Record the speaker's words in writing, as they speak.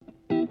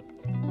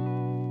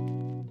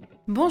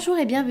Bonjour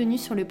et bienvenue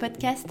sur le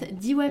podcast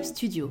d'eWeb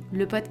Studio,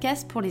 le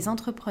podcast pour les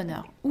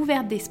entrepreneurs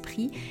ouvertes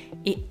d'esprit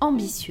et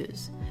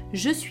ambitieuses.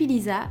 Je suis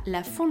Lisa,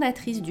 la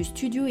fondatrice du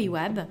studio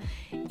eWeb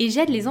et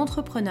j'aide les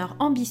entrepreneurs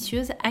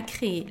ambitieuses à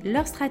créer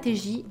leur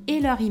stratégie et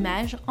leur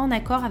image en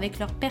accord avec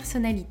leur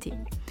personnalité.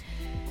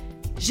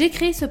 J'ai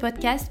créé ce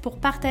podcast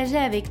pour partager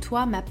avec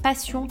toi ma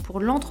passion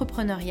pour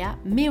l'entrepreneuriat,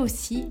 mais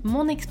aussi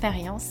mon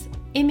expérience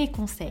et mes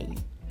conseils.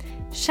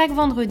 Chaque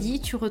vendredi,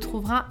 tu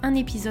retrouveras un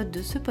épisode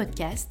de ce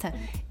podcast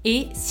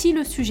et, si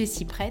le sujet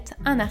s'y prête,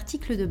 un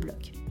article de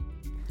blog.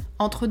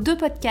 Entre deux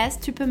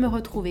podcasts, tu peux me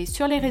retrouver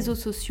sur les réseaux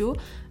sociaux,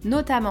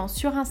 notamment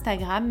sur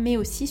Instagram, mais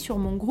aussi sur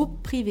mon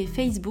groupe privé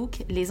Facebook,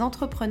 Les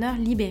Entrepreneurs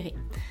Libérés.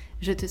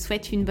 Je te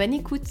souhaite une bonne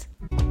écoute.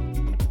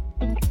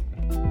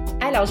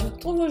 Alors, je vous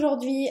retrouve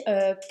aujourd'hui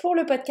pour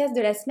le podcast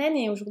de la semaine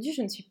et aujourd'hui,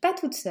 je ne suis pas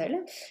toute seule.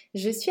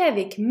 Je suis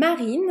avec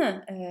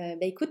Marine.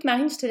 Écoute,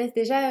 Marine, je te laisse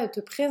déjà te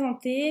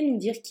présenter, nous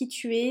dire qui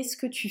tu es, ce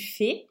que tu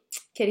fais,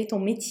 quel est ton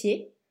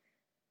métier.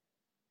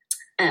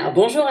 Alors,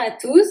 bonjour à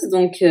tous.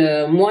 Donc,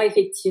 moi,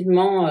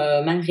 effectivement,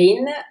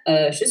 Marine,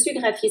 je suis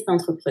graphiste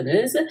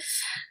entrepreneuse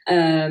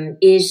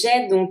et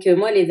j'aide donc,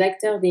 moi, les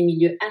acteurs des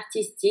milieux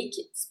artistiques,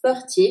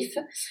 sportifs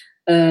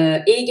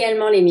et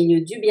également les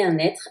milieux du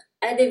bien-être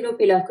à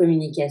développer leur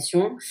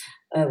communication,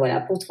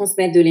 pour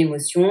transmettre de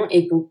l'émotion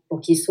et pour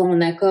qu'ils soient en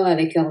accord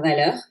avec leurs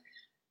valeurs.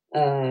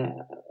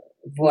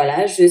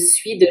 Je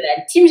suis de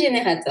la Team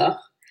Generator,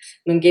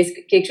 donc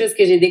quelque chose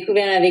que j'ai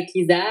découvert avec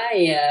Lisa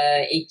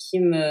et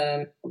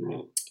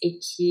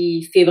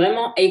qui fait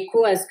vraiment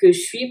écho à ce que je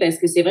suis, parce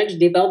que c'est vrai que je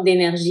déborde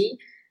d'énergie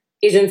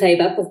et je ne savais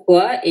pas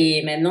pourquoi,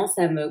 et maintenant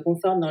ça me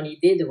conforte dans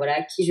l'idée de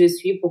qui je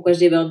suis, pourquoi je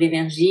déborde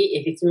d'énergie.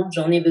 Effectivement,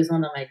 j'en ai besoin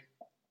dans ma vie.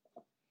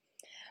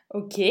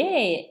 Ok,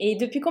 et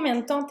depuis combien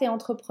de temps tu es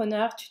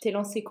entrepreneur? Tu t'es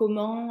lancée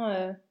comment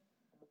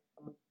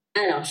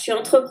Alors, je suis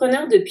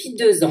entrepreneur depuis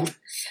 2 ans.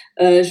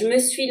 Je me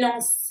suis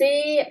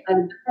lancée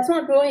de façon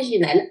un peu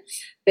originale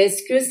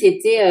parce que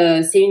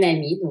c'est une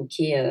amie donc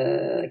qui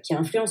est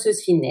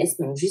influenceuse fitness,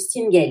 donc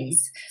Justine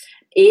Galis,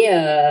 et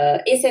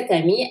cette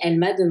amie, elle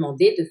m'a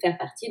demandé de faire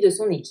partie de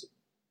son équipe.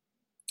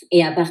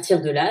 Et à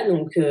partir de là,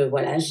 donc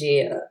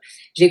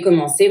j'ai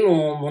commencé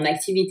mon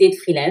activité de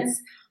freelance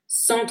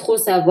sans trop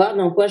savoir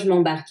dans quoi je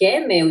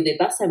m'embarquais, mais au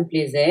départ, ça me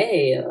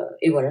plaisait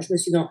et voilà, je me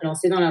suis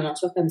lancée dans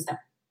l'aventure comme ça.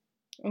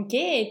 Ok,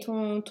 et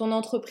ton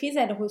entreprise,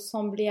 elle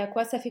ressemblait à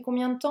quoi? Ça fait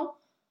combien de temps?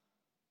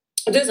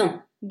 2 ans.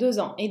 2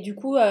 ans. Et du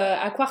coup,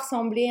 à quoi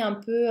ressemblait un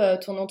peu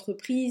ton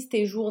entreprise,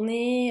 tes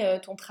journées,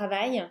 ton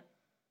travail?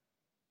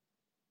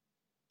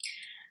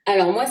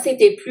 Alors moi,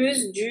 c'était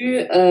plus du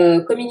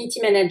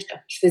community manager.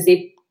 Je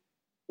faisais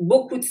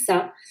beaucoup de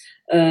ça.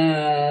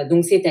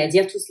 Donc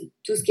c'est-à-dire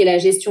tout ce qui est la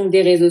gestion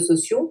des réseaux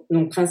sociaux,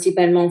 donc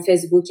principalement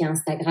Facebook et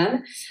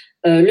Instagram,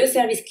 le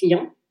service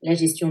client, la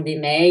gestion des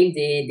mails,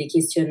 des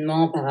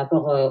questionnements par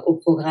rapport au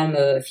programme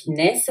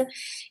fitness,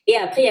 et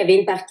après il y avait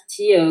une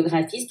partie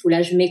graphiste où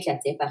là je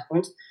m'éclatais par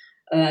contre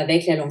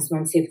avec le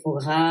lancement de ces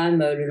programmes,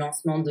 le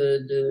lancement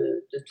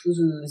de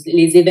tous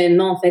les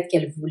événements en fait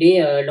qu'elle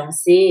voulait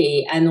lancer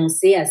et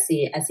annoncer à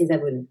ses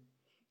abonnés.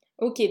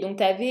 Ok, donc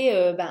tu avais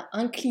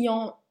un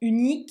client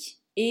unique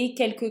et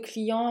quelques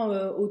clients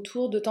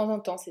autour de temps en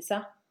temps, c'est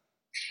ça?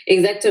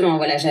 Exactement,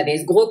 voilà, j'avais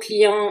ce gros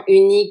client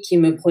unique qui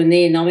me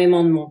prenait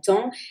énormément de mon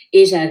temps,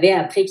 et j'avais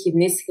après qui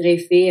venait se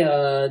greffer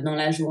dans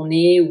la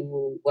journée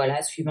ou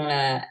suivant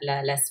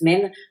la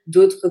semaine,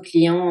 d'autres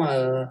clients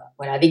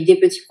avec des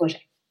petits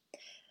projets.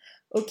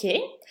 Ok.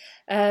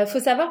 Faut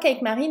savoir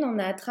qu'avec Marine, on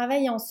a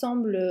travaillé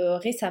ensemble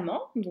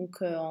récemment,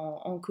 donc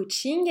en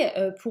coaching,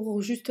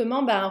 pour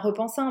justement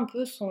repenser un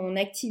peu son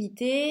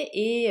activité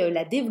et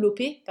la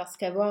développer, parce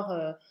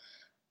qu'avoir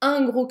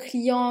un gros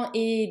client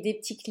et des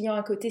petits clients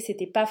à côté,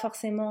 c'était pas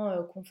forcément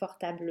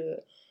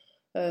confortable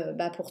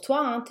pour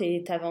toi, hein.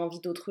 T'avais envie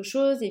d'autre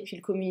chose, et puis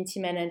le community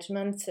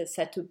management,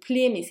 ça te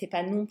plaît, mais c'est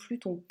pas non plus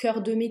ton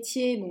cœur de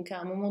métier, donc à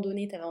un moment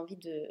donné, t'avais envie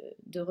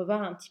de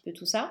revoir un petit peu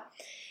tout ça.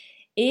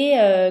 Et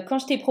quand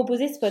je t'ai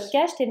proposé ce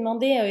podcast, je t'ai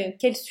demandé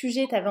quel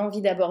sujet tu avais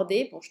envie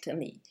d'aborder. Bon, je t'en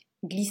ai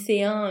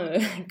glissé un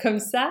comme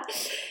ça.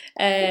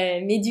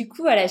 Mais du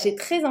coup, voilà, j'ai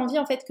très envie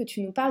en fait que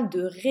tu nous parles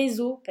de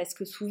réseau, parce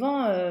que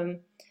souvent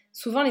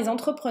les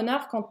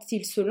entrepreneurs, quand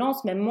ils se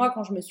lancent, même moi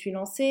quand je me suis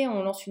lancée,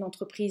 on lance une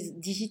entreprise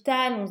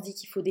digitale, on se dit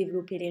qu'il faut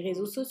développer les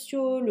réseaux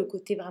sociaux, le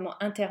côté vraiment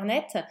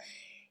internet,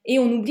 et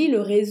on oublie le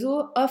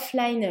réseau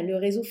offline, le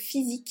réseau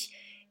physique.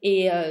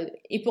 Et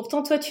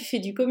pourtant, toi, tu fais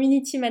du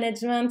community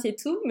management et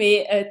tout,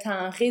 mais tu as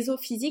un réseau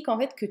physique, en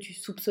fait, que tu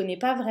soupçonnais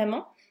pas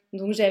vraiment.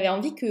 Donc, j'avais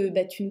envie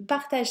que tu nous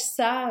partages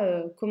ça,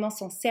 comment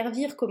s'en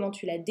servir, comment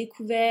tu l'as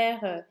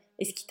découvert,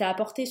 et ce qui t'a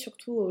apporté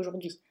surtout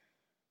aujourd'hui.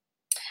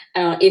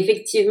 Alors,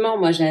 effectivement,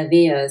 moi,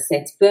 j'avais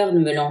cette peur de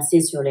me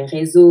lancer sur les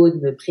réseaux, de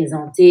me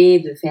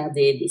présenter, de faire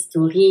des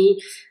stories,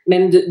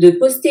 même de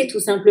poster tout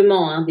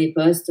simplement des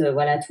posts,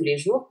 tous les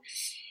jours.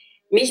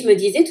 Mais je me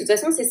disais, de toute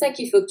façon, c'est ça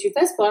qu'il faut que tu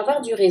fasses pour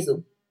avoir du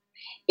réseau.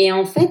 Et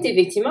en fait,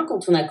 effectivement,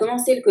 quand on a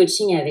commencé le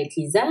coaching avec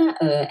Lisa,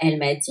 elle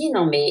m'a dit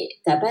non mais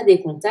t'as pas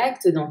des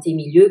contacts dans tes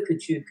milieux que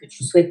tu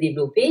souhaites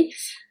développer,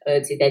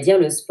 c'est-à-dire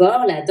le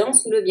sport, la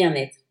danse ou le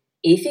bien-être.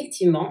 Et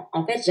effectivement,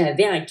 en fait,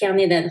 j'avais un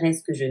carnet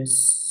d'adresses que je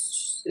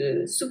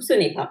ne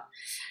soupçonnais pas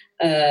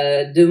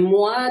de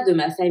moi, de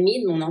ma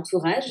famille, de mon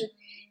entourage.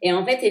 Et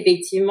en fait,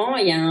 effectivement,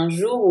 il y a un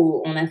jour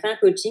où on a fait un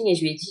coaching et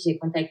je lui ai dit j'ai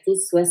contacté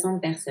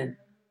 60 personnes.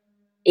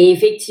 Et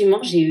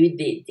effectivement, j'ai eu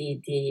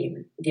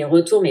des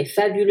retours mais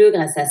fabuleux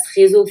grâce à ce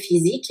réseau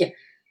physique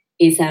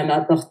et ça m'a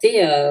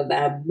apporté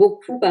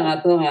beaucoup par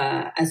rapport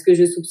à ce que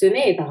je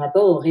soupçonnais et par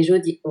rapport au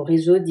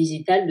réseau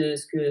digital de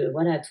ce que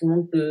voilà tout le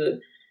monde peut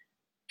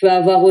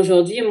avoir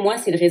aujourd'hui. Moi,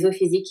 c'est le réseau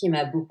physique qui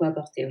m'a beaucoup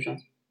apporté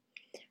aujourd'hui.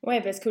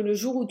 Ouais, parce que le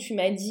jour où tu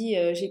m'as dit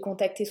j'ai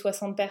contacté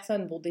 60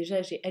 personnes, bon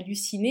déjà j'ai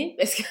halluciné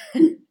parce que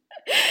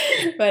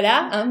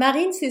voilà, hein,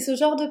 Marine c'est ce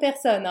genre de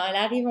personne, hein. Elle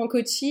arrive en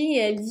coaching et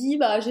elle dit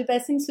bah j'ai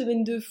passé une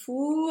semaine de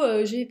fou,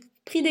 j'ai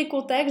pris des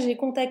contacts, j'ai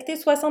contacté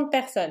 60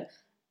 personnes.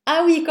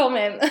 Ah oui quand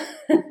même.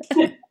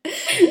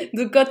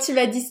 Donc quand tu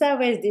m'as dit ça,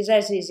 ouais déjà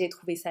j'ai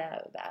trouvé ça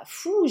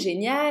fou,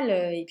 génial,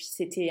 et puis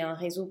c'était un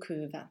réseau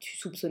que tu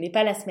soupçonnais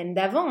pas la semaine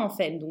d'avant en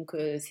fait, donc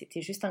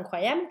c'était juste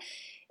incroyable.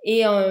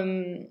 Et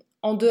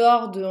en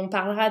dehors on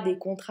parlera des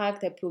contrats que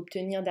tu as pu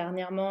obtenir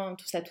dernièrement,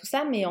 tout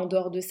ça, mais en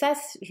dehors de ça,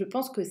 je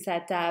pense que ça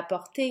t'a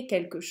apporté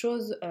quelque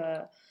chose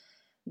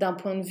d'un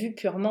point de vue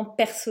purement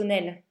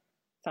personnel.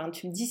 Enfin,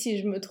 tu me dis si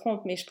je me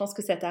trompe, mais je pense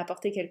que ça t'a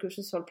apporté quelque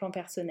chose sur le plan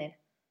personnel.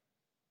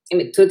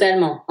 Mais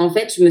totalement. En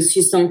fait, je me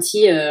suis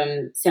sentie,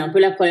 c'est un peu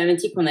la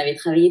problématique qu'on avait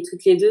travaillé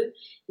toutes les deux,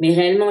 mais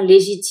réellement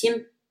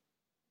légitime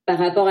par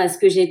rapport à ce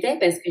que j'étais,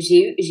 parce que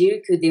j'ai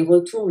eu que des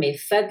retours mais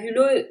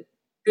fabuleux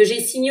que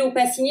j'ai signé ou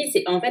pas signé.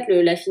 C'est en fait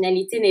la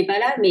finalité n'est pas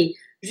là, mais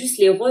juste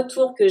les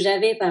retours que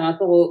j'avais par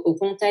rapport au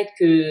contact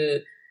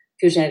que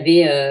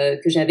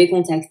j'avais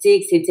contacté,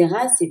 etc.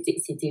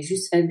 C'était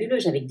juste fabuleux.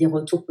 J'avais des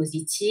retours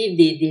positifs,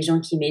 des gens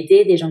qui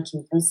m'aidaient, des gens qui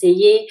me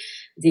conseillaient,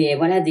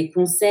 des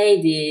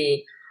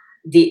conseils,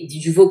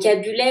 du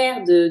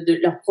vocabulaire,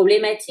 de leurs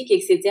problématiques,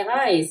 etc.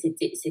 Et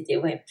c'était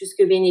ouais plus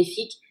que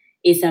bénéfique.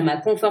 Et ça m'a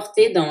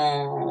confortée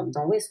dans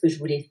ce que je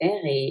voulais faire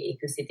et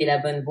que c'était la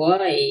bonne voie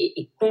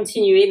et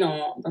continuer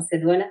dans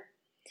cette voie-là.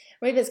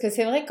 Oui, parce que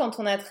c'est vrai que quand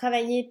on a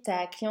travaillé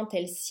ta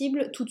clientèle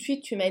cible, tout de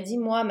suite tu m'as dit,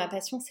 moi, ma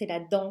passion c'est la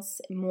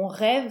danse. Mon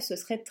rêve, ce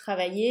serait de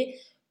travailler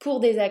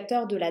pour des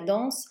acteurs de la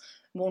danse.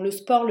 Bon, le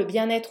sport, le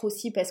bien-être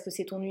aussi parce que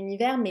c'est ton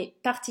univers, mais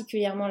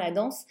particulièrement la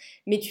danse.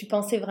 Mais tu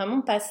pensais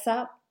vraiment pas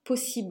ça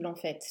possible en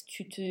fait.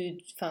 Tu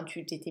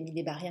t'étais mis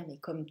des barrières, mais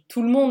comme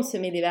tout le monde se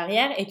met des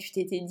barrières, et tu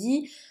t'étais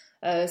dit,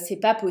 c'est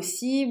pas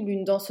possible,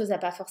 une danseuse n'a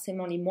pas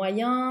forcément les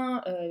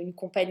moyens, une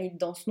compagnie de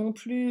danse non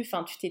plus.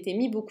 Enfin, tu t'étais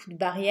mis beaucoup de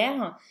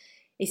barrières.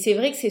 Et c'est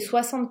vrai que ces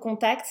 60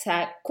 contacts, ça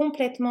a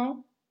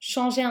complètement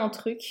changé un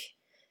truc.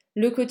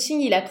 Le coaching,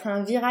 il a pris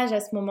un virage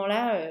à ce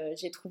moment-là,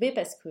 j'ai trouvé,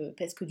 parce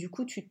que du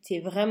coup, tu t'es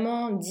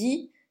vraiment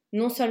dit,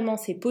 non seulement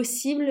c'est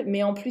possible,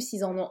 mais en plus,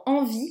 ils en ont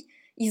envie,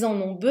 ils en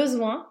ont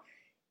besoin.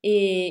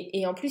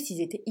 Et en plus,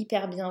 ils étaient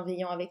hyper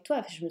bienveillants avec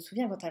toi. Je me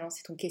souviens, quand tu as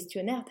lancé ton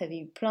questionnaire, tu avais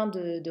eu plein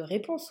de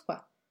réponses,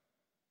 quoi.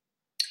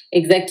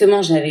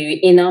 Exactement, j'avais eu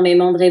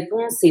énormément de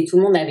réponses et tout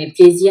le monde avait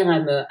plaisir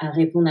à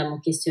répondre à mon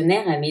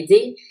questionnaire, à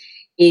m'aider.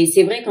 Et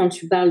c'est vrai, quand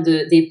tu parles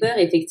des peurs,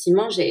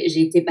 effectivement,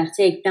 j'ai été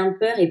partie avec plein de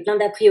peurs et plein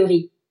d'a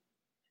priori.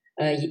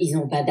 Ils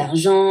n'ont pas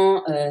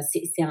d'argent,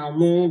 c'est un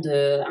monde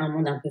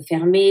un peu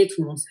fermé,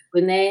 tout le monde se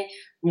connaît.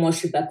 Moi, je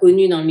suis pas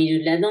connue dans le milieu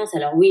de la danse.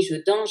 Alors oui, je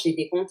danse, j'ai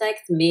des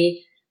contacts, mais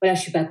voilà,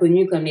 je suis pas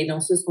connue comme les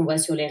danseuses qu'on voit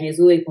sur les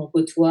réseaux et qu'on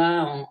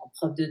côtoie en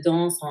prof de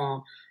danse,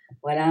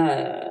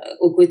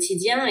 au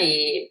quotidien.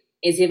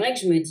 Et c'est vrai que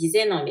je me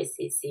disais non, mais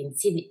c'est une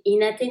cible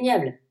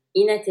inatteignable,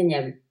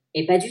 inatteignable.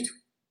 Et pas du tout,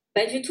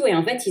 pas du tout. Et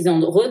en fait, ils en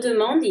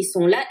redemandent, ils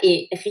sont là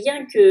et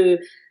rien que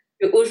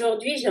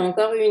aujourd'hui, j'ai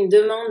encore eu une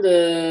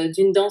demande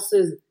d'une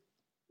danseuse.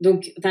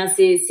 Donc, enfin,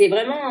 c'est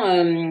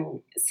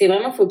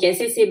vraiment, faut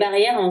casser ces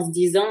barrières en se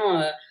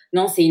disant,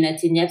 non, c'est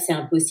inatteignable, c'est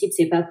impossible,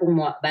 c'est pas pour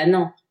moi. Bah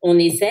non, on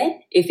essaie.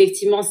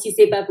 Effectivement, si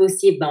c'est pas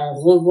possible, bah on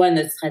revoit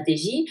notre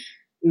stratégie,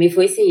 mais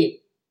faut essayer.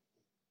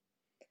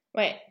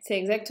 Ouais, c'est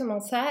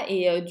exactement ça.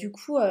 Et du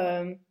coup,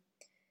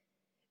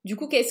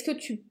 qu'est-ce que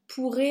tu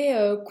pourrais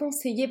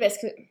conseiller? Parce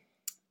que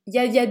il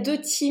y a deux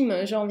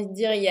teams, j'ai envie de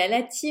dire. Il y a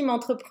la team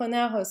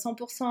entrepreneur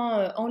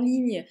 100% en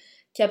ligne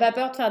qui a pas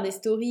peur de faire des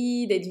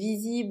stories, d'être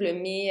visible,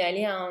 mais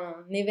aller à un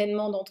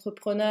événement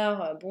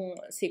d'entrepreneur, bon,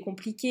 c'est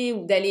compliqué,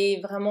 ou d'aller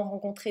vraiment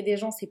rencontrer des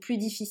gens, c'est plus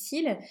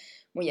difficile.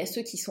 Bon, il y a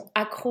ceux qui sont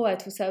accros à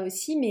tout ça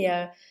aussi, mais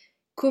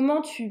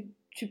comment tu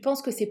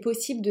penses que c'est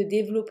possible de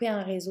développer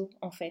un réseau,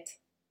 en fait?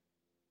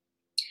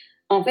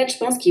 En fait, je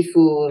pense il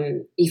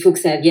faut que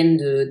ça vienne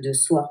de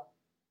soi.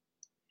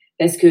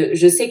 Parce que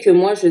je sais que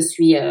moi, je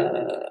suis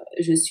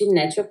de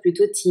nature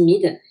plutôt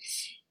timide.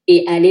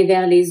 Et aller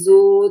vers les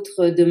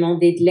autres,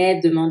 demander de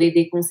l'aide, demander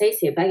des conseils,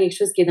 c'est pas quelque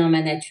chose qui est dans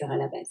ma nature à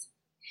la base.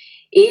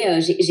 Et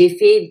j'ai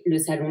fait le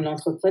salon de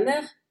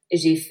l'entrepreneur,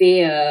 j'ai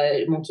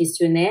fait mon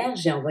questionnaire,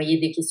 j'ai envoyé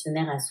des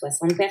questionnaires à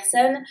 60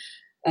 personnes.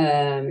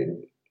 Euh,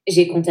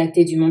 J'ai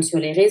contacté du monde sur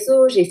les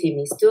réseaux, j'ai fait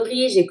mes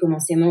stories, j'ai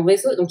commencé mon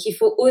réseau. Donc, il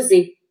faut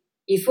oser.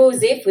 Il faut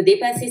oser, il faut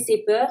dépasser ses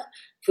peurs,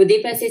 il faut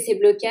dépasser ses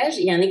blocages.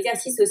 Il y a un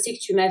exercice aussi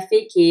que tu m'as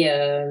fait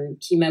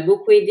qui m'a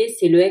beaucoup aidé,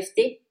 c'est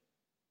l'EFT.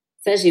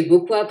 Ça, j'ai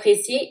beaucoup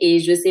apprécié et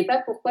je sais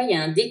pas pourquoi, il y a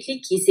un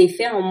déclic qui s'est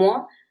fait en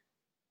moi.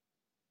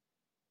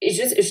 Et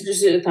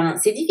enfin,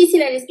 c'est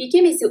difficile à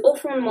l'expliquer, mais c'est au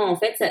fond de moi, en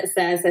fait,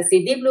 ça s'est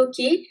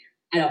débloqué.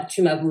 Alors,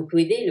 tu m'as beaucoup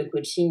aidé. Le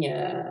coaching,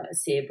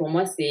 pour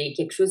moi, c'est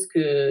quelque chose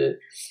que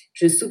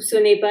je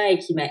soupçonnais pas et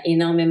qui m'a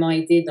énormément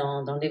aidé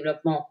dans le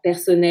développement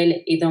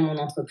personnel et dans mon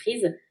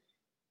entreprise.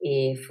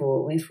 Et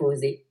faut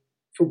oser.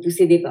 Faut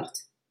pousser des portes.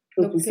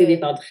 Faut Donc, pousser des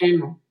portes,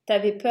 réellement.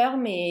 T'avais peur,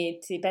 mais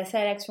t'es passé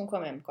à l'action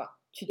quand même, quoi.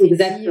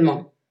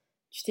 Exactement.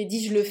 Tu t'es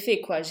dit, je le fais,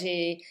 quoi.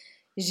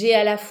 J'ai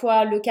à la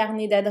fois le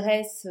carnet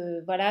d'adresses,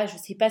 voilà, je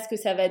sais pas ce que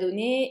ça va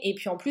donner. Et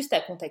puis en plus, t'as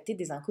contacté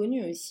des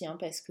inconnus aussi, hein,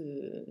 parce que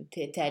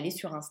t'es allé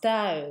sur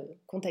Insta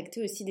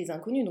contacter aussi des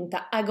inconnus. Donc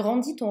t'as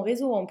agrandi ton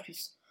réseau en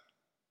plus.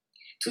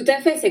 Tout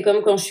à fait. C'est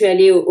comme quand je suis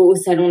allée au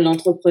salon de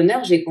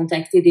l'entrepreneur, j'ai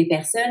contacté des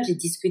personnes, j'ai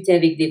discuté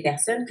avec des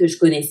personnes que je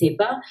connaissais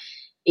pas.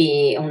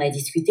 Et on a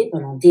discuté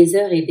pendant des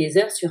heures et des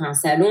heures sur un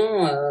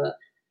salon,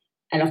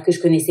 alors que je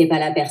connaissais pas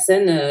la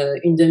personne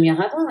une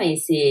demi-heure avant. Et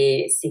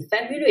c'est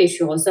fabuleux. Et je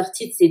suis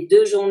ressortie de ces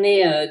 2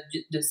 journées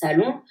de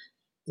salon,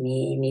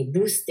 mais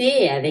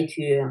boostée avec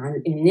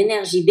une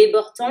énergie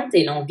débordante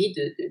et l'envie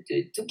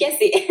de tout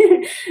casser,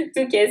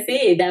 tout casser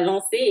et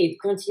d'avancer et de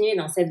continuer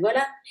dans cette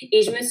voie-là.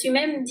 Et je me suis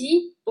même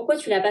dit, pourquoi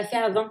tu l'as pas fait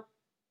avant?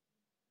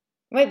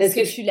 Ouais, parce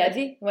que tu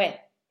l'avais, ouais,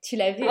 tu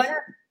l'avais. Voilà,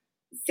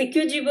 c'est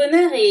que du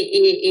bonheur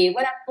et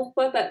voilà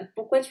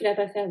pourquoi tu l'as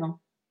pas fait avant.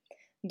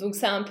 Donc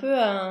c'est un peu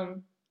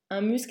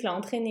un muscle à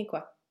entraîner,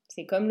 quoi.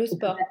 C'est comme le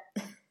sport.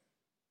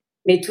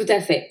 Mais tout à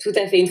fait, tout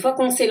à fait. Une fois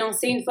qu'on s'est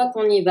lancé, une fois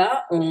qu'on y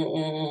va,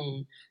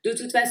 de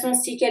toute façon,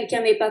 si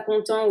quelqu'un n'est pas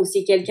content ou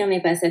si quelqu'un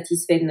n'est pas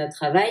satisfait de notre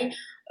travail,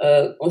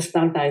 je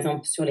parle par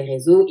exemple sur les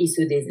réseaux, il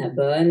se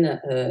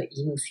désabonne,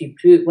 il nous suit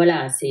plus.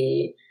 Voilà,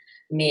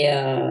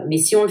 mais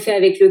si on le fait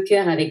avec le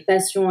cœur, avec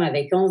passion,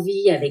 avec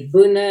envie, avec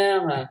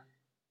bonheur,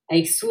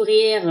 avec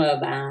sourire,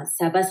 ben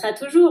ça passera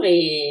toujours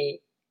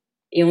et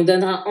on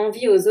donnera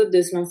envie aux autres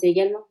de se lancer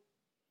également.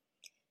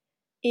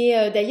 Et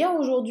d'ailleurs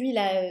aujourd'hui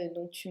là,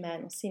 donc tu m'as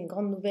annoncé une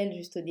grande nouvelle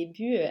juste au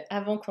début,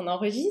 avant qu'on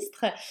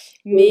enregistre,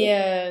 mais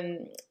Oui.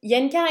 il y a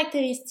une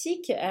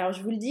caractéristique. Alors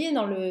je vous le dis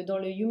dans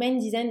le Human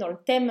Design, dans le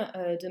thème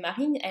de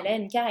Marine, elle a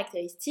une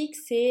caractéristique,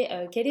 c'est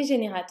qu'elle est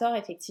générateur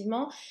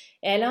effectivement.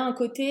 Et elle a un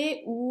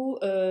côté où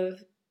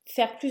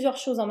faire plusieurs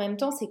choses en même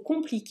temps, c'est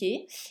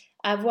compliqué.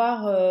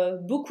 Avoir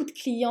beaucoup de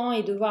clients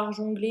et devoir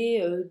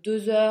jongler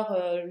 2 heures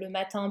le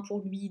matin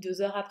pour lui,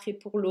 2 heures après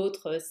pour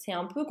l'autre, c'est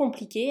un peu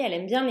compliqué. Elle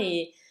aime bien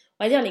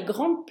on va dire les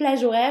grandes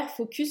plages horaires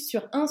focus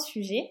sur un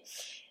sujet.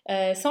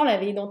 Ça, on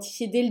l'avait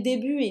identifié dès le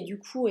début et du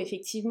coup,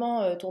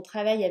 effectivement, ton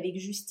travail avec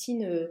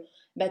Justine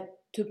bah,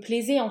 te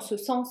plaisait en ce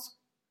sens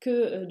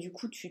que du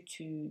coup, tu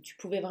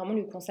pouvais vraiment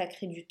lui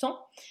consacrer du temps.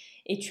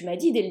 Et tu m'as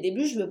dit dès le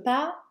début, je veux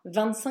pas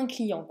 25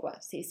 clients, quoi.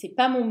 C'est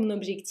pas mon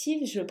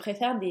objectif, je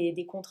préfère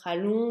des contrats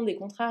longs, des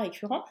contrats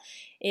récurrents.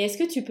 Et est-ce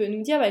que tu peux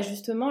nous dire bah,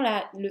 justement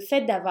là, le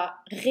fait d'avoir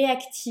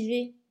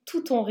réactivé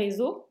tout ton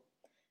réseau,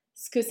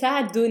 ce que ça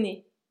a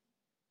donné?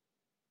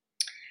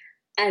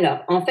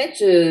 Alors, en fait,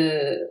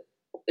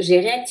 j'ai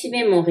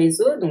réactivé mon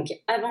réseau donc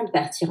avant de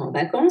partir en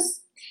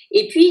vacances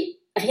et puis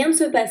rien ne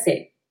se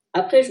passait.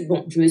 Après,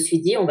 je me suis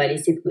dit, on va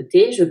laisser de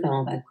côté, je pars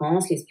en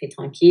vacances, l'esprit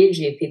tranquille,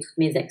 j'ai fait toutes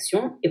mes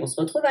actions et on se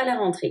retrouve à la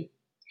rentrée.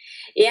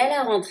 Et à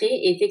la rentrée,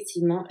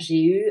 effectivement,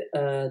 j'ai eu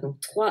donc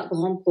 3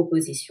 grandes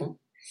propositions.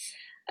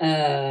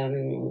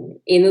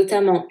 Et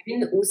notamment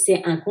une où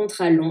c'est un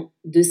contrat long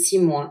de 6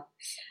 mois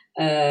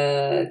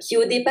qui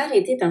au départ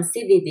était un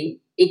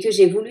CDD et que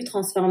j'ai voulu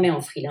transformer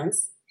en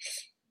freelance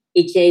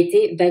et qui a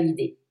été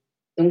validé.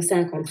 Donc c'est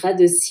un contrat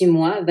de 6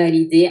 mois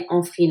validé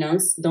en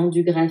freelance dans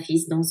du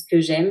graphisme, dans ce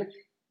que j'aime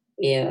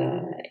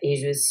et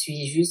je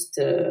suis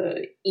juste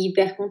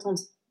hyper contente,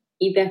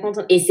 hyper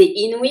contente. Et c'est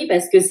inouï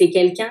parce que c'est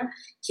quelqu'un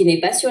qui n'est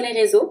pas sur les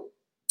réseaux,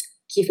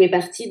 qui fait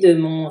partie de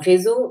mon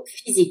réseau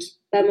physique,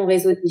 pas mon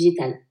réseau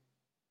digital.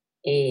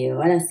 Et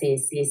voilà,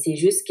 c'est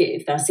juste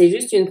enfin c'est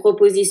juste une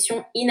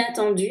proposition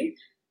inattendue,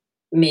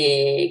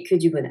 mais que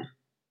du bonheur.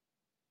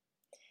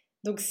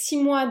 Donc 6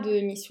 mois de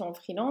mission en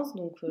freelance,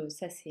 donc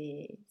ça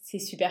c'est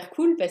super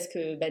cool parce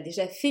que bah,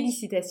 déjà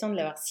félicitations de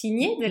l'avoir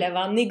signé, de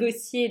l'avoir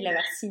négocié, de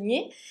l'avoir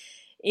signé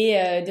et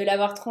de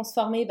l'avoir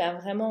transformé bah,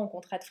 vraiment en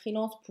contrat de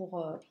freelance pour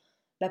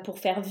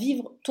faire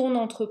vivre ton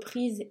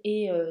entreprise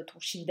et ton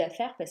chiffre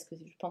d'affaires parce que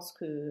je pense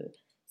que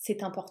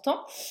c'est important.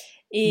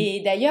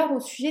 Et d'ailleurs au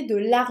sujet de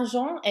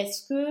l'argent,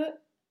 est-ce que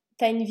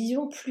tu as une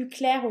vision plus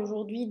claire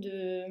aujourd'hui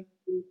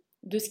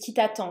de ce qui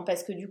t'attend,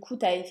 parce que du coup,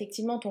 tu as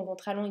effectivement ton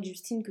contrat long avec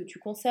Justine que tu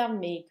conserves,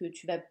 mais que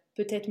tu vas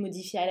peut-être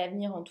modifier à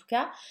l'avenir en tout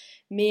cas.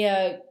 Mais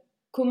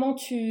comment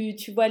tu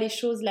vois les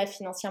choses là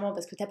financièrement?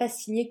 Parce que tu n'as pas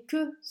signé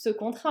que ce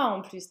contrat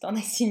en plus, tu en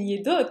as signé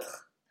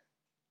d'autres.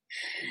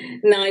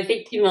 Non,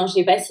 effectivement,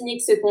 j'ai pas signé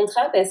que ce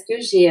contrat parce que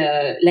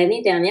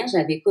l'année dernière,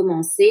 j'avais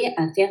commencé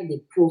à faire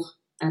des cours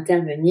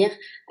intervenir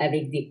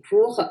avec des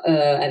cours,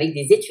 avec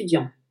des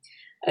étudiants,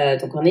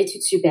 donc en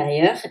études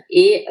supérieures.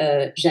 Et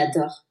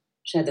j'adore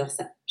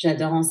ça.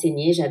 J'adore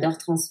enseigner, j'adore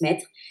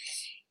transmettre.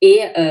 Et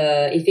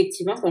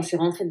effectivement, quand je suis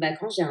rentrée de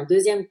vacances, j'ai un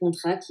deuxième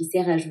contrat qui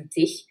s'est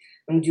rajouté.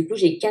 Donc du coup,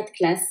 j'ai 4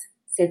 classes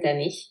cette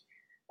année,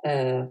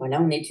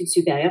 voilà, en études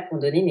supérieures pour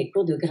donner mes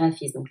cours de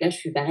graphisme. Donc là, je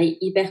suis pareil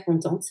hyper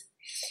contente.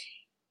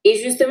 Et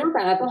justement,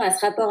 par rapport à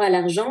ce rapport à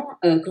l'argent,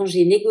 quand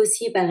j'ai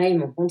négocié pareil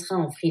mon contrat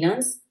en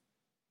freelance,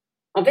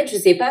 en fait, je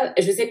sais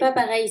pas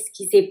pareil ce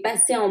qui s'est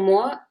passé en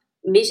moi,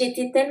 mais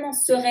j'étais tellement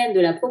sereine de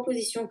la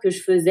proposition que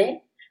je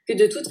faisais que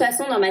de toute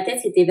façon, dans ma tête,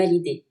 c'était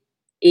validé.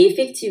 Et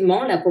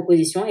effectivement, la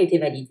proposition a été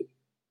validée.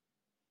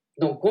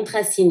 Donc,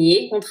 contrat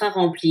signé, contrat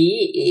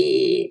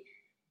rempli,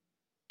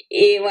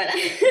 et voilà.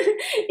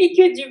 Et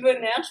que du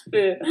bonheur, je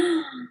peux.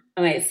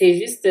 Ouais, c'est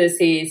juste,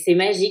 c'est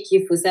magique.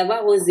 Il faut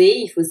savoir oser,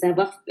 il faut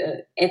savoir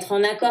être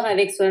en accord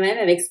avec soi-même,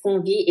 avec ce qu'on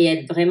vit et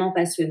être vraiment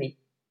passionné.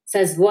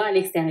 Ça se voit à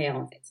l'extérieur,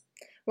 en fait.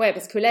 Ouais,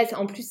 parce que là,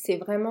 en plus, c'est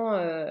vraiment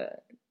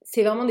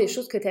des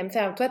choses que tu aimes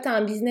faire. Toi, tu as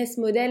un business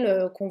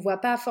model qu'on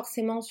voit pas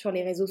forcément sur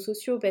les réseaux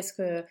sociaux parce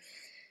que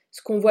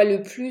ce qu'on voit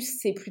le plus,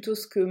 c'est plutôt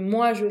ce que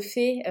moi je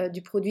fais,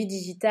 du produit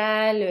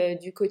digital,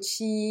 du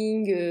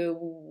coaching,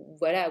 ou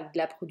voilà, ou de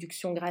la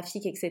production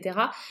graphique, etc.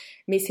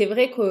 Mais c'est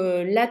vrai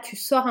que là, tu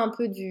sors un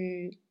peu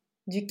du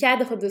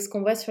cadre de ce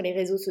qu'on voit sur les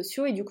réseaux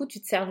sociaux et du coup, tu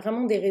te sers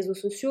vraiment des réseaux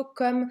sociaux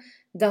comme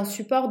d'un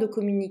support de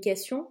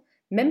communication,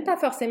 même pas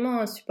forcément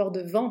un support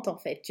de vente en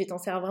fait. Tu t'en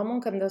sers vraiment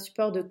comme d'un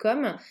support de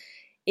com.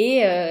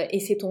 Et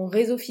c'est ton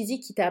réseau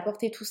physique qui t'a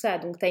apporté tout ça.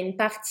 Donc, tu as une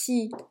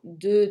partie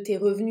de tes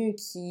revenus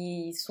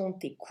qui sont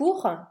tes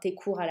cours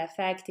à la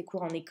fac, tes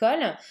cours en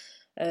école,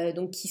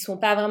 donc qui sont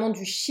pas vraiment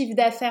du chiffre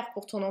d'affaires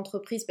pour ton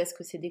entreprise parce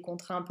que c'est des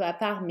contrats un peu à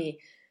part, mais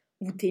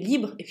où tu es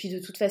libre. Et puis, de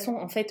toute façon,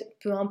 en fait,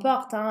 peu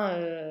importe, hein,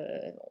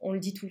 on le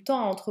dit tout le temps,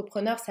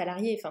 entrepreneur,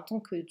 salarié, enfin, tant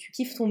que tu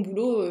kiffes ton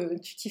boulot,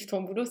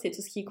 c'est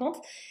tout ce qui compte.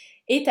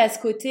 Et tu as ce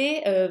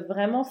côté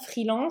vraiment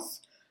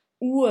freelance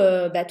où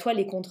bah, toi,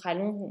 les contrats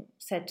longs,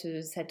 ça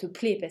te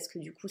plaît parce que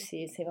du coup,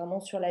 c'est vraiment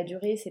sur la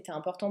durée, c'était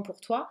important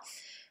pour toi.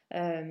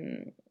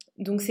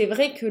 Donc c'est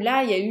vrai que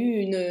là, il y a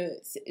eu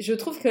je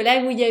trouve que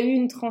là où il y a eu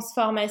une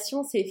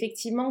transformation, c'est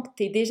effectivement que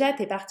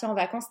t'es partie en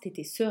vacances,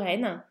 t'étais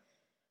sereine.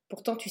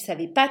 Pourtant, tu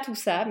savais pas tout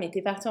ça, mais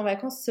t'es partie en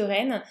vacances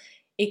sereine.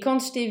 Et quand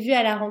je t'ai vue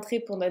à la rentrée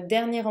pour notre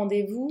dernier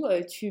rendez-vous,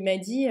 tu m'as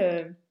dit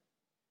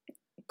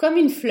comme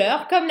une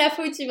fleur, comme la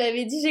fois où tu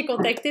m'avais dit j'ai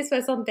contacté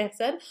 60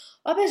 personnes.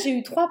 Oh ben j'ai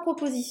eu 3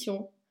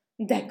 propositions.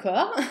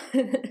 D'accord.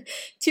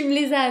 Tu me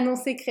les as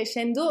annoncées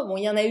crescendo. Bon,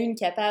 il y en a une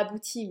qui n'a pas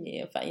abouti,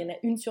 mais enfin, il y en a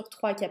une sur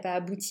 3 qui n'a pas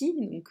abouti,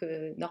 donc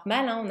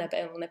normal, hein,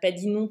 on n'a pas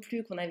dit non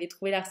plus qu'on avait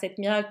trouvé la recette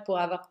miracle pour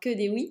avoir que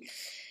des oui.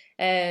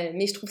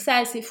 Mais je trouve ça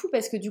assez fou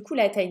parce que du coup,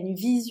 là, tu as une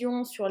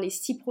vision sur les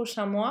 6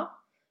 prochains mois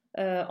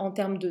en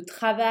termes de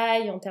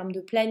travail, en termes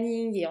de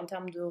planning et en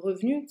termes de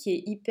revenus qui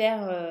est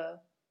hyper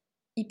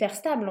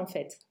stable en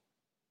fait.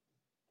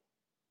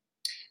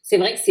 C'est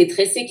vrai que c'est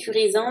très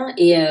sécurisant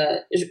et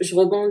je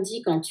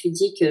rebondis quand tu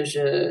dis que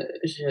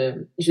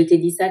je t'ai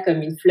dit ça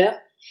comme une fleur.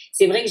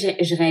 C'est vrai que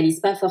je réalise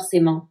pas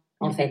forcément,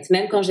 en fait.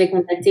 Même quand j'ai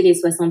contacté les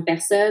 60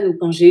 personnes ou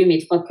quand j'ai eu mes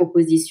 3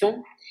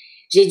 propositions,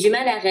 j'ai du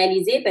mal à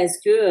réaliser parce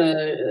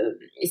que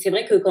c'est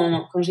vrai que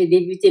quand j'ai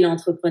débuté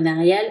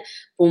l'entrepreneurial,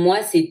 pour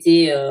moi,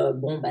 c'était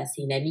bon, bah,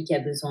 c'est une amie qui a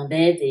besoin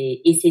d'aide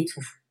et c'est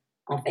tout,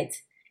 en fait.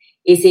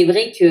 Et c'est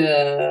vrai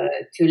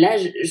que là,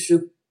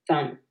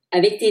 enfin,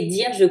 avec tes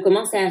dires, je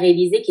commence à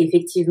réaliser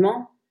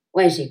qu'effectivement,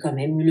 ouais, j'ai quand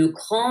même eu le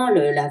cran,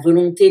 la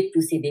volonté de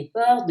pousser des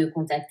portes, de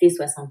contacter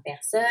 60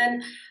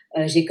 personnes.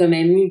 J'ai quand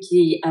même eu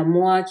à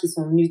moi qui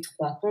sont venus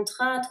 3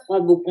 contrats,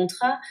 3 beaux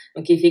contrats.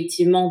 Donc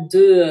effectivement,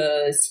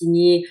 2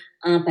 signés,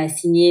 un pas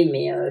signé,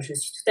 mais je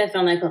suis tout à fait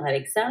en accord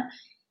avec ça.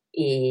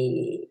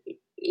 Et,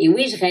 et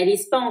oui, je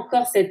réalise pas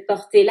encore cette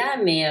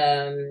portée-là, mais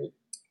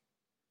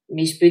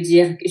je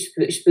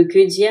peux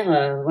que dire,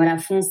 voilà,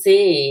 foncez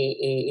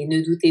et ne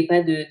doutez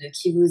pas de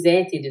qui vous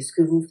êtes et de ce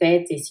que vous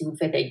faites. Et si vous le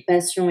faites avec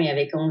passion et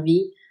avec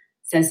envie,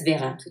 ça se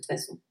verra de toute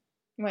façon.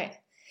 Ouais.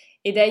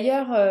 Et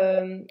d'ailleurs,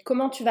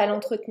 comment tu vas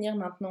l'entretenir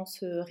maintenant,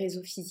 ce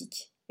réseau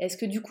physique? Est-ce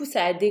que du coup,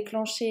 ça a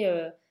déclenché,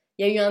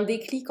 il y a eu un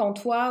déclic en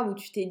toi où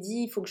tu t'es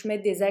dit, il faut que je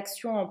mette des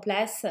actions en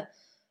place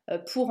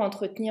pour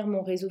entretenir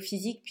mon réseau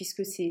physique,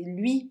 puisque c'est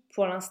lui,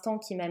 pour l'instant,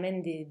 qui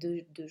m'amène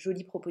de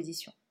jolies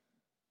propositions.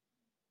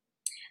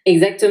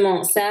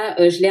 Exactement, ça,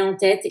 je l'ai en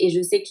tête et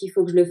je sais qu'il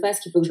faut que je le fasse,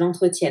 qu'il faut que je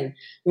l'entretienne.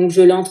 Donc,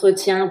 je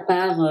l'entretiens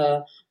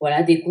par,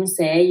 voilà, des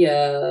conseils.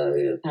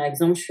 Par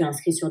exemple, je suis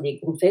inscrite sur des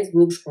groupes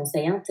Facebook, je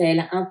conseille un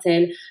tel, un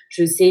tel.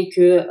 Je sais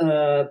que,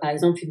 par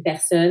exemple, une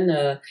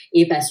personne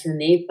est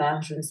passionnée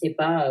par, je ne sais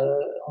pas,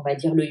 on va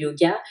dire le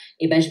yoga.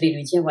 Et ben, je vais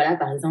lui dire, voilà,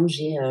 par exemple,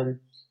 il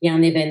y a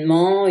un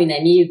événement, une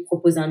amie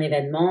propose un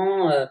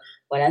événement.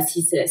 Voilà,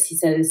 si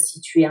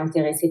tu es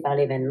intéressé par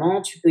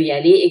l'événement, tu peux y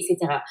aller, etc.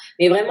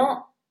 Mais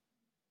vraiment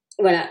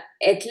voilà,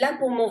 être là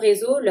pour mon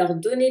réseau, leur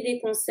donner des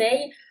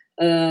conseils,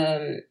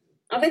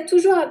 en fait,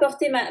 toujours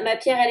apporter ma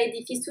pierre à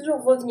l'édifice,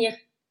 toujours revenir.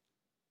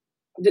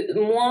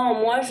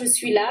 moi, je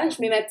suis là,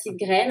 je mets ma petite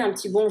graine, un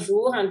petit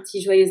bonjour, un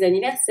petit joyeux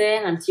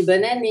anniversaire, un petit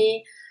bonne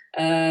année,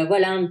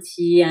 voilà, un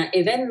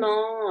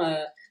événement,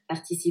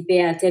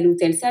 participer à tel ou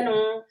tel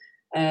salon,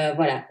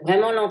 voilà,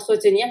 vraiment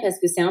l'entretenir parce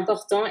que c'est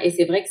important et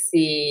c'est vrai que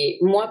c'est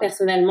moi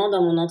personnellement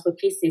dans mon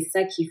entreprise, c'est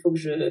ça qu'il faut que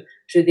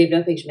je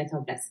développe et que je mette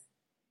en place.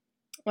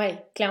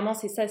 Ouais, clairement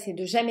c'est ça, c'est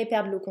de jamais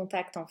perdre le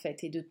contact en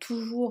fait et de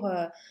toujours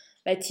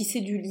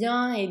tisser du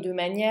lien et de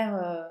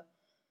manière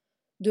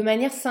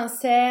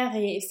sincère.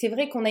 Et c'est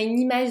vrai qu'on a une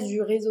image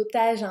du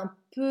réseautage un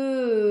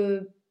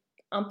peu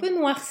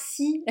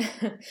noircie,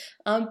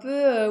 un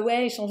peu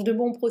ouais, échange de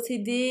bons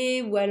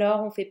procédés, ou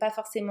alors on fait pas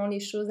forcément les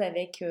choses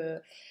avec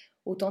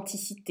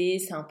authenticité,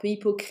 c'est un peu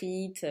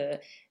hypocrite.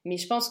 Mais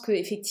je pense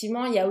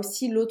qu'effectivement, il y a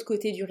aussi l'autre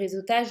côté du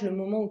réseautage, le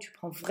moment où tu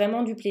prends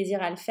vraiment du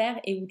plaisir à le faire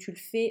et où tu le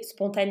fais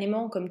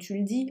spontanément, comme tu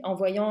le dis, en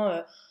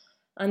voyant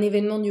un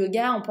événement de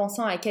yoga, en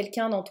pensant à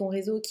quelqu'un dans ton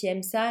réseau qui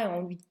aime ça et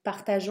en lui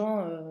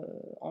partageant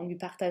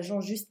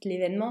juste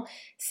l'événement.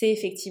 C'est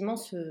effectivement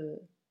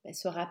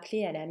se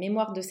rappeler à la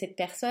mémoire de cette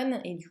personne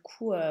et du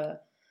coup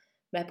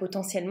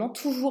potentiellement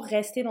toujours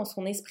rester dans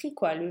son esprit,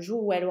 quoi. Le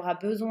jour où elle aura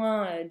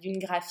besoin d'une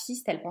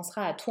graphiste, elle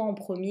pensera à toi en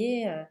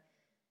premier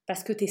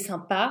parce que t'es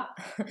sympa,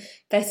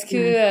 parce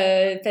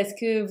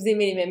que vous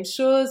aimez les mêmes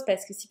choses,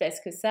 parce que si, parce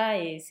que ça,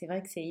 et c'est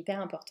vrai que c'est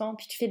hyper important.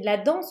 Puis tu fais de la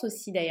danse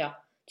aussi d'ailleurs.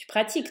 Tu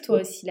pratiques toi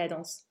aussi la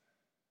danse.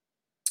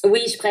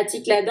 Oui, je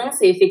pratique la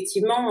danse et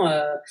effectivement,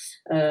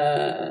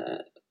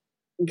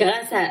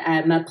 grâce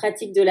à ma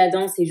pratique de la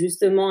danse et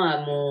justement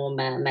à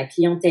ma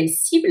clientèle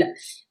cible,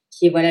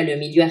 qui est voilà le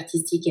milieu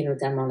artistique et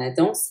notamment la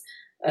danse.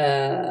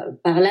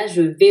 Par là,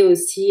 je vais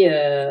aussi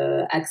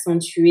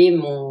accentuer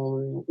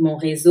mon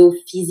réseau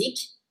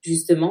physique,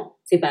 justement.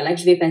 C'est par là que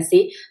je vais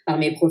passer, par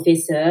mes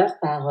professeurs,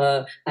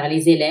 par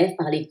les élèves,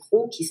 par les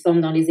crews qui se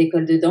forment dans les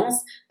écoles de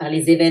danse, par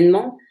les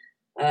événements.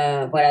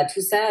 Voilà,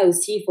 tout ça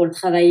aussi, il faut le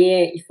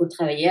travailler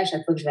à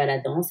chaque fois que je vais à la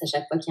danse, à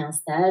chaque fois qu'il y a un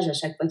stage, à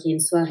chaque fois qu'il y a une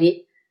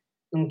soirée.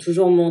 Donc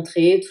toujours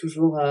montrer,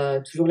 toujours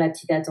la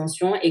petite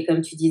attention et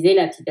comme tu disais,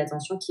 la petite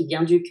attention qui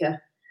vient du cœur.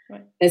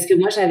 Ouais. Parce que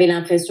moi, j'avais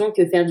l'impression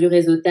que faire du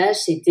réseautage,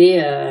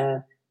 c'était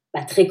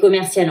très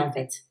commercial en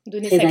fait.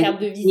 Donner sa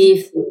carte de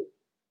visite.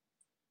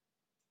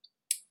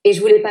 Et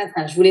je voulais pas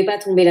ça, je voulais pas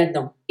tomber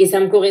là-dedans. Et ça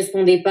me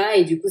correspondait pas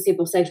et du coup, c'est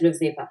pour ça que je le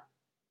faisais pas.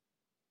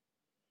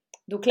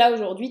 Donc là,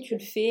 aujourd'hui, tu le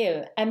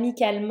fais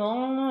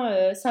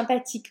amicalement,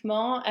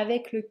 sympathiquement,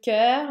 avec le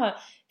cœur.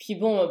 Puis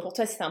bon, pour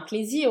toi, c'est un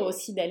plaisir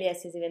aussi d'aller à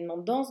ces événements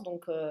de danse.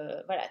 Donc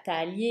voilà, t'as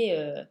allié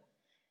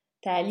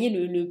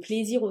le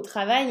plaisir au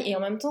travail. Et en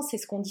même temps, c'est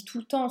ce qu'on dit tout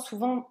le temps.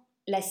 Souvent,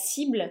 la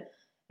cible,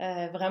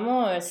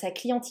 vraiment, sa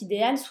cliente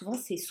idéale, souvent,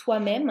 c'est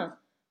soi-même.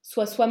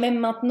 Soit soi-même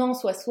maintenant,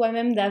 soit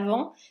soi-même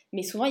d'avant.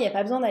 Mais souvent, il n'y a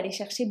pas besoin d'aller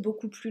chercher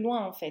beaucoup plus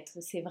loin, en fait.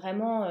 C'est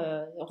vraiment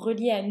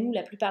relié à nous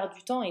la plupart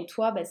du temps. Et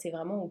toi, c'est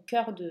vraiment au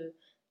cœur de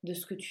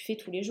ce que tu fais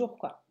tous les jours,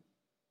 quoi.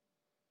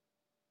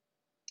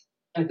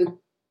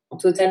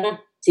 Totalement.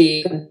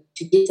 C'est, comme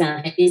tu dis, c'est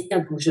un plaisir.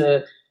 Donc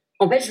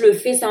en fait, je le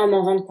fais sans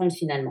m'en rendre compte,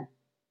 finalement.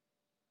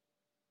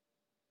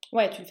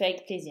 Ouais, tu le fais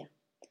avec plaisir.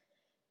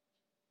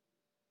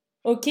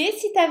 Ok,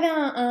 si tu avais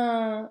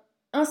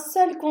un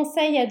seul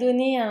conseil à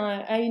donner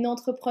à une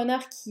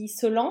entrepreneur qui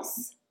se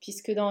lance,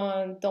 puisque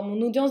dans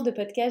mon audience de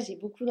podcast, j'ai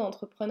beaucoup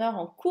d'entrepreneurs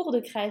en cours de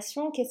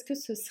création, qu'est-ce que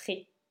ce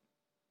serait ?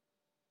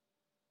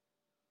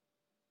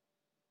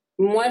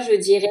 Moi, je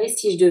dirais,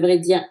 si je devrais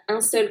dire un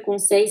seul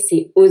conseil,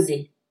 c'est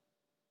oser.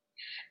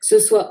 Que ce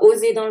soit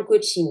oser dans le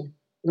coaching,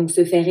 donc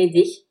se faire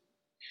aider,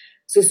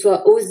 que ce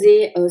soit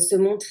oser se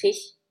montrer,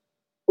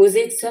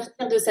 oser de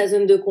sortir de sa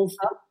zone de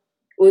confort,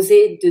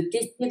 oser de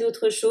tester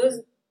d'autres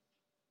choses.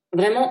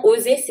 Vraiment,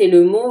 oser, c'est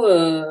le mot,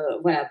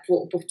 voilà,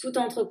 pour tout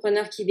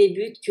entrepreneur qui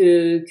débute,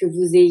 que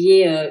vous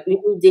ayez une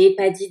idée,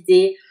 pas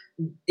d'idée,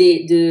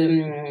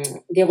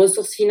 des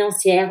ressources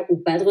financières ou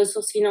pas de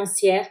ressources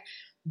financières,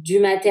 du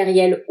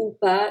matériel ou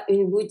pas,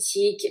 une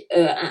boutique,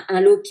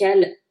 un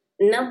local,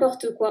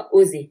 n'importe quoi,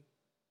 oser.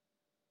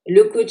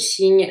 Le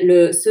coaching,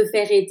 se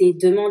faire aider,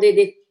 demander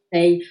des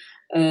conseils,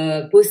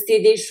 poster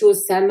des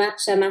choses, ça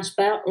marche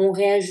pas, on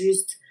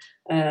réajuste,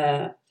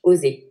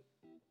 oser.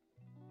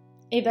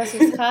 Eh bien, ce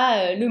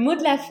sera le mot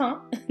de la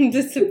fin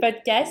de ce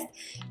podcast.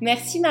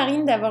 Merci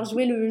Marine d'avoir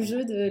joué le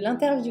jeu de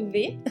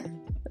l'interviewer.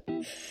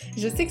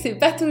 Je sais que c'est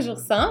pas toujours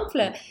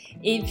simple.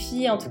 Et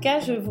puis, en tout cas,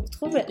 je vous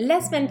retrouve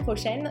la semaine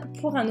prochaine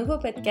pour un nouveau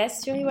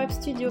podcast sur eWeb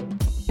Studio.